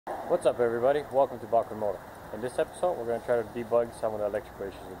What's up everybody, welcome to Bakr Motor. In this episode we're going to try to debug some of the electrical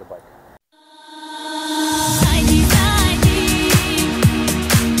issues with the bike. Zaidi, Zaidi.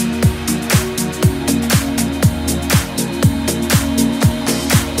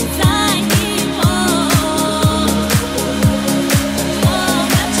 Zaidi,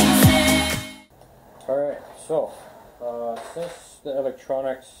 what you say? Alright, so since the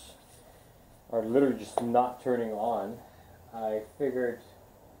electronics are literally just not turning on, I figured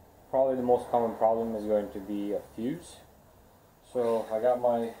probably the most common problem is going to be a fuse. So I got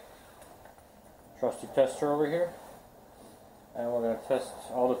my trusty tester over here, and we're going to test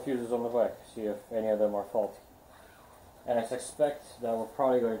all the fuses on the bike, see if any of them are faulty. And I suspect that we're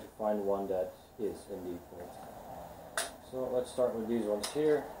probably going to find one that is indeed faulty. So let's start with these ones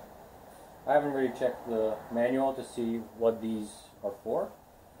here. I haven't really checked the manual to see what these are for,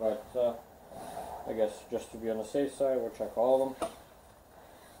 but I guess just to be on the safe side, we'll check all of them.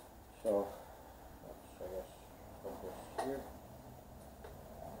 So let's, I guess, put this here.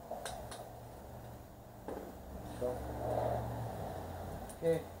 So,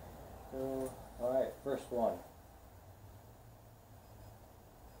 okay, so, alright, first one.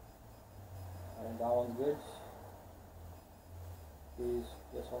 And that one's good.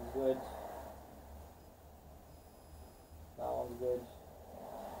 This one's good. That one's good.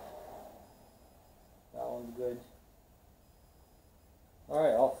 That one's good.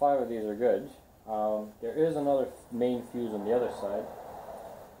 Alright, all 5 of these are good. There is another main fuse on the other side.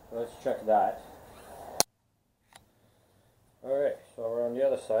 So let's check that. Alright, so we're on the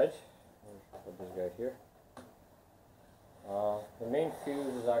other side. Put this guy here. The main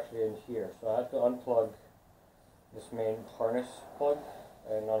fuse is actually in here, so I have to unplug this main harness plug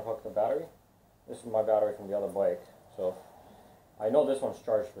and unhook the battery. This is my battery from the other bike, so I know this one's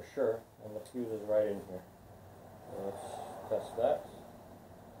charged for sure, and the fuse is right in here. So let's test that.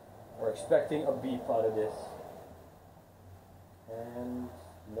 We're expecting a beep out of this, and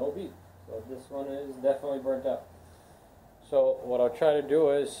no beep, so this one is definitely burnt out. So what I'll try to do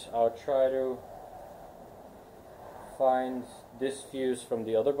is I'll try to find this fuse from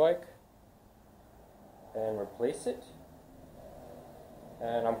the other bike and replace it.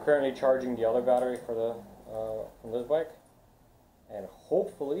 And I'm currently charging the other battery for the from this bike, and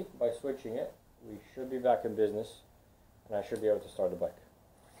hopefully by switching it we should be back in business and I should be able to start the bike.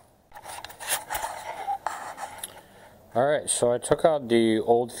 Alright, so I took out the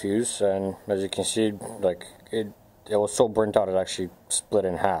old fuse, and as you can see, like it was so burnt out it actually split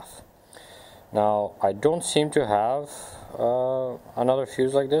in half. Now I don't seem to have another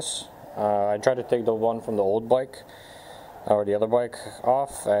fuse like this. I tried to take the one from the old bike or the other bike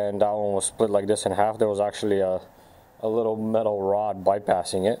off, and that one was split like this in half. There was actually a little metal rod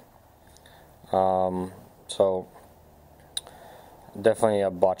bypassing it. So definitely a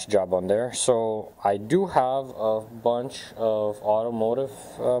botch job on there. So I do have a bunch of automotive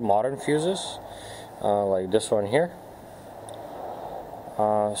modern fuses, like this one here.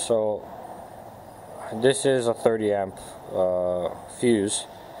 So this is a 30 amp fuse.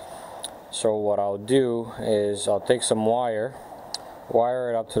 So what I'll do is I'll take some wire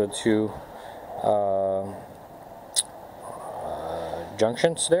it up to the 2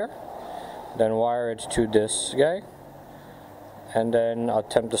 junctions there, then wire it to this guy, and then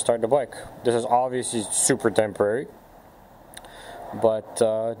attempt to start the bike. This is obviously super temporary, but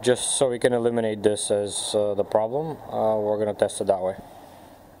just so we can eliminate this as the problem, we're gonna test it that way.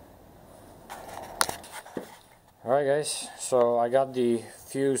 Alright guys, so I got the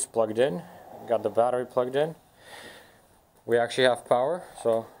fuse plugged in, got the battery plugged in. We actually have power,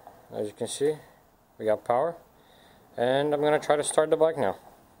 so as you can see, we got power. And I'm gonna try to start the bike now.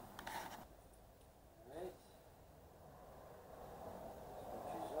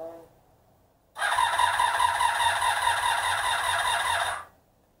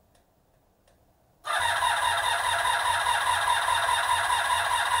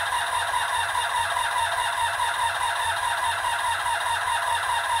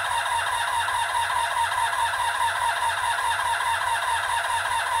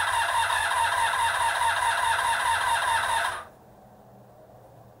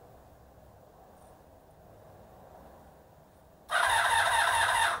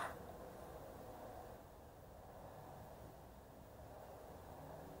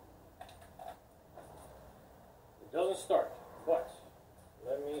 It doesn't start, but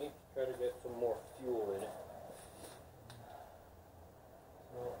let me try to get some more fuel in it.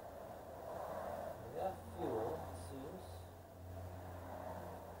 So, we got fuel, it seems.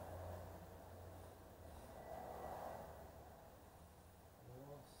 We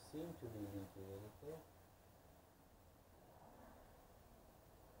don't seem to be leaking anything.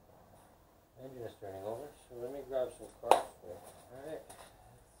 Engine is turning over, so let me grab some carb spray. Alright,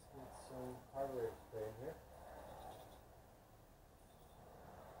 let's get some carburetor spray in here.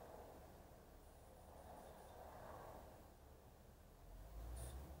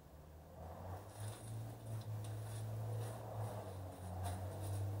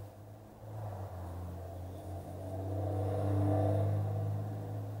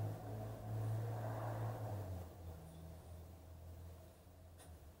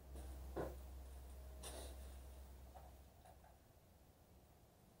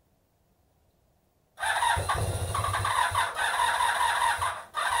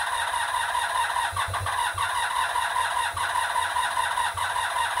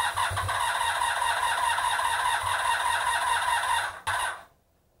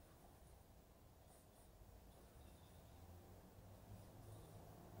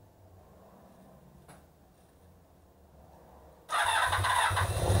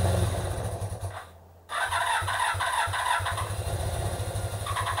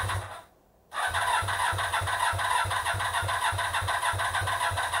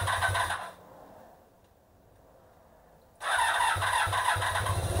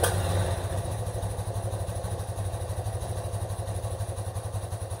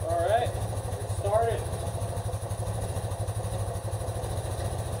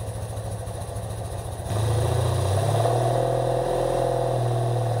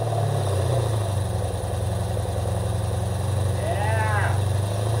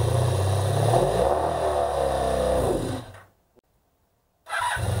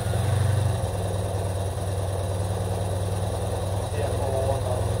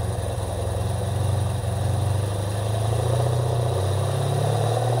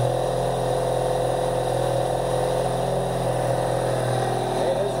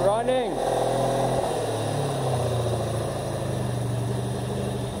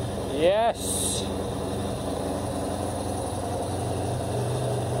 Yes.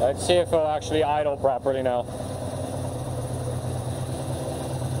 Let's see if it'll actually idle properly now.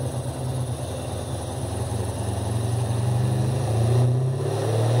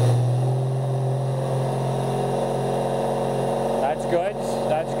 That's good.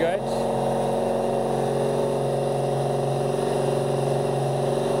 That's good.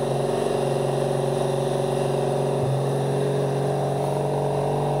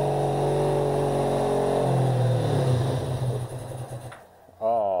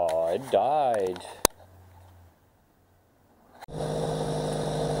 It died.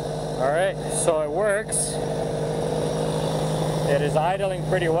 Alright, so it works. It is idling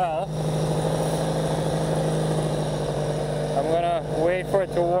pretty well. I'm gonna wait for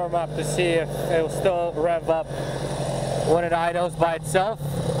it to warm up to see if it'll still rev up when it idles by itself.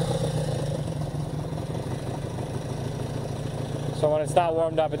 So when it's not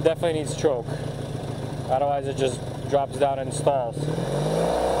warmed up, it definitely needs choke. Otherwise it just drops down and stalls.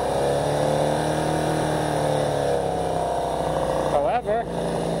 However,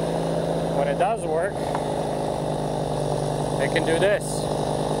 when it does work, it can do this.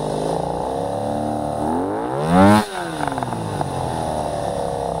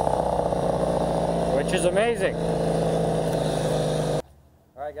 Which is amazing.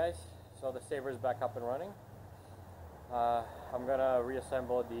 Alright guys, so the Sabre is back up and running. I'm gonna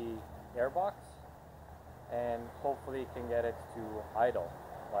reassemble the airbox and hopefully can get it to idle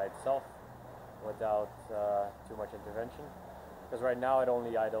by itself without too much intervention. Because right now it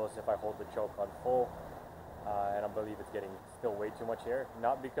only idles if I hold the choke on full, and I believe it's getting still way too much air.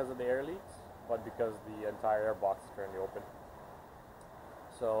 Not because of the air leaks, but because the entire airbox is currently open.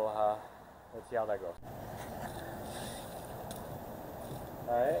 So let's see how that goes.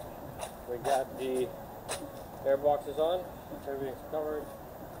 Alright, we got the airboxes on, everything's covered.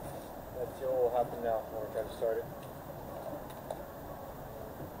 Let's see what will happen now when we try to start it.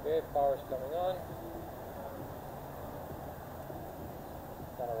 Okay, power's coming on.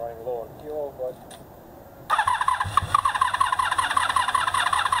 Kind of running low on fuel, but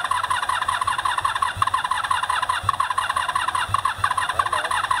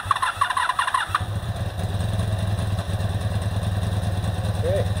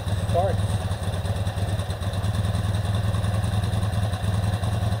okay, start.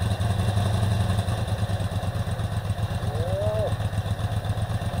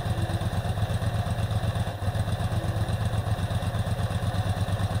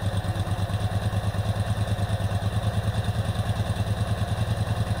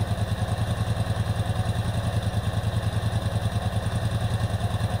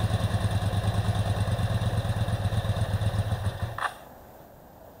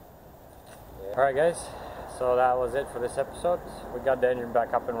 Alright guys, so that was it for this episode. We got the engine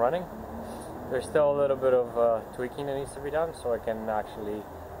back up and running. There's still a little bit of tweaking that needs to be done so it can actually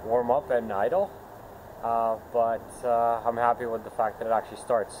warm up and idle. But I'm happy with the fact that it actually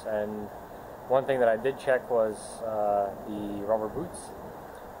starts. And one thing that I did check was the rubber boots.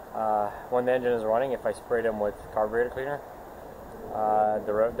 When the engine is running, if I spray them with carburetor cleaner,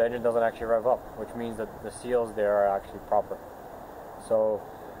 the engine doesn't actually rev up, which means that the seals there are actually proper. So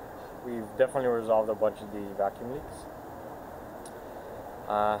we've definitely resolved a bunch of the vacuum leaks.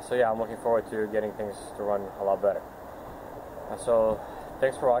 So yeah, I'm looking forward to getting things to run a lot better. So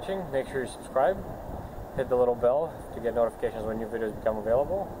thanks for watching. Make sure you subscribe, hit the little bell to get notifications when new videos become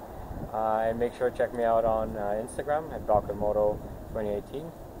available, and make sure to check me out on Instagram at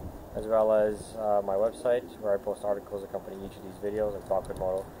Moto2018, as well as my website where I post articles accompanying each of these videos at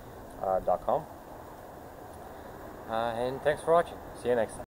balkanmoto.com. And thanks for watching. See you next time.